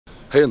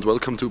Hey and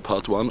welcome to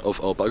part 1 of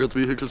our bucket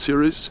vehicle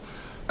series.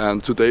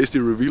 And today is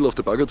the reveal of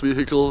the bucket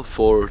vehicle.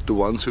 For the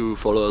ones who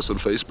follow us on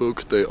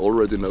Facebook, they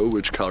already know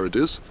which car it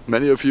is.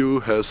 Many of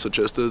you have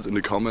suggested in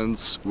the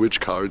comments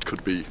which car it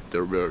could be.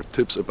 There were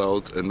tips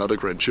about another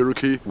Grand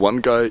Cherokee. One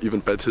guy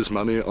even bet his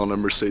money on a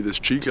Mercedes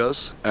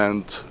G-Class.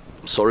 And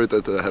sorry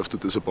that I have to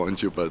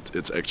disappoint you, but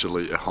it's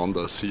actually a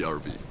Honda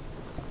CR-V.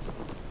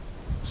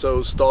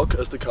 So stock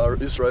as the car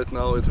is right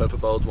now, it have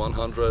about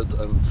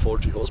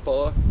 140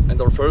 horsepower,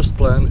 and our first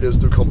plan is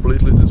to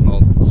completely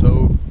dismount it.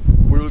 So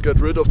we will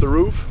get rid of the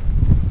roof,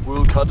 we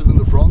will cut it in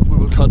the front, we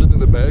will cut it in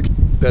the back,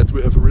 that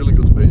we have a really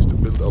good space to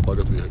build our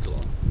bucket vehicle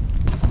on.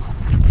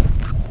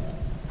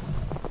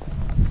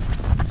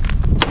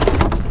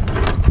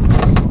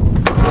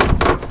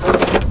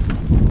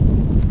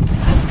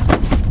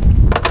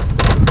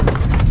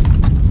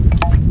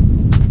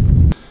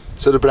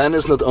 So the plan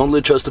is not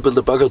only just to build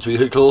a bucket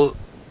vehicle,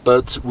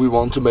 but we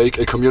want to make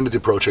a community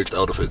project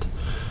out of it.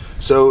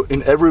 So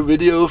in every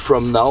video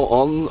from now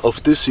on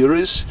of this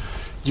series,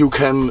 you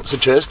can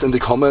suggest in the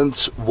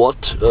comments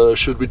what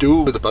should we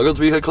do with the bucket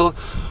vehicle,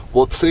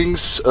 what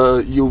things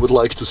you would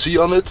like to see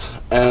on it,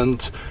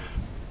 and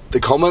the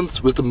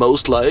comment with the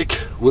most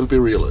like will be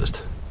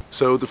realized.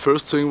 So the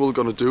first thing we're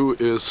gonna do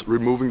is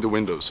removing the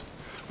windows.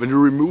 When you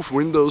remove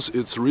windows,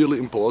 it's really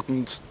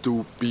important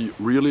to be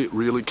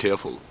really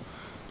careful.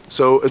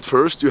 So at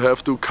first you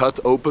have to cut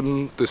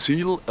open the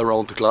seal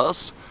around the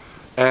glass,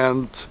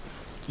 and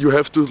you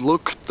have to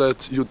look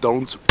that you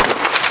don't,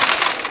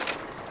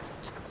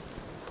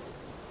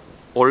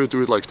 or you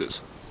do it like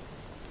this.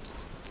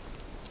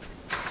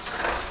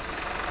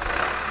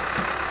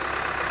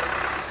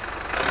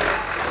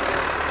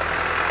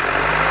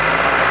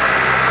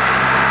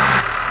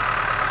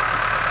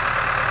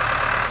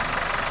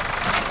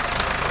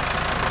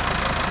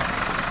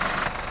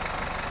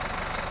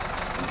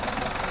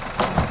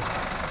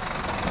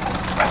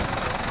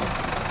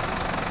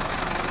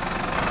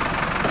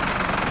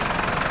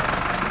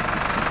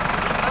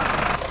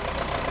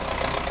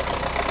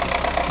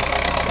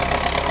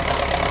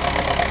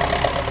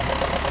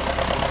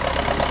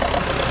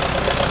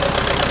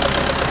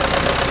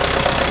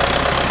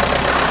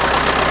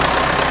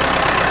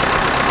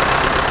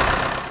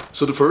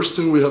 So the first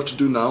thing we have to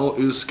do now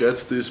is get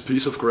this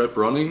piece of crap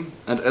running,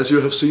 and as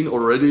you have seen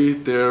already,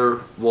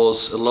 there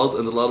was a lot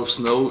of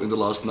snow in the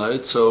last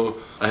night, so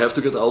I have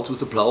to get out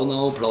with the plow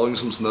now, plowing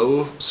some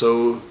snow,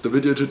 so the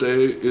video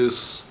today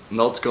is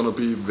not gonna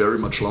be very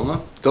much longer.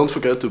 Don't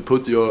forget to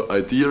put your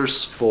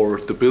ideas for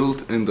the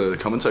build in the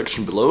comment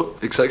section below.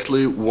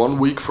 Exactly 1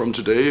 week from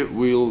today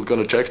we're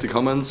gonna check the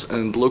comments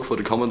and look for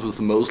the comment with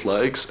the most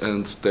likes,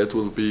 and that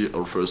will be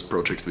our first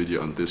project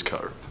video on this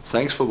car.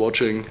 Thanks for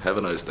watching, have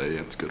a nice day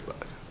and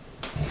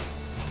goodbye.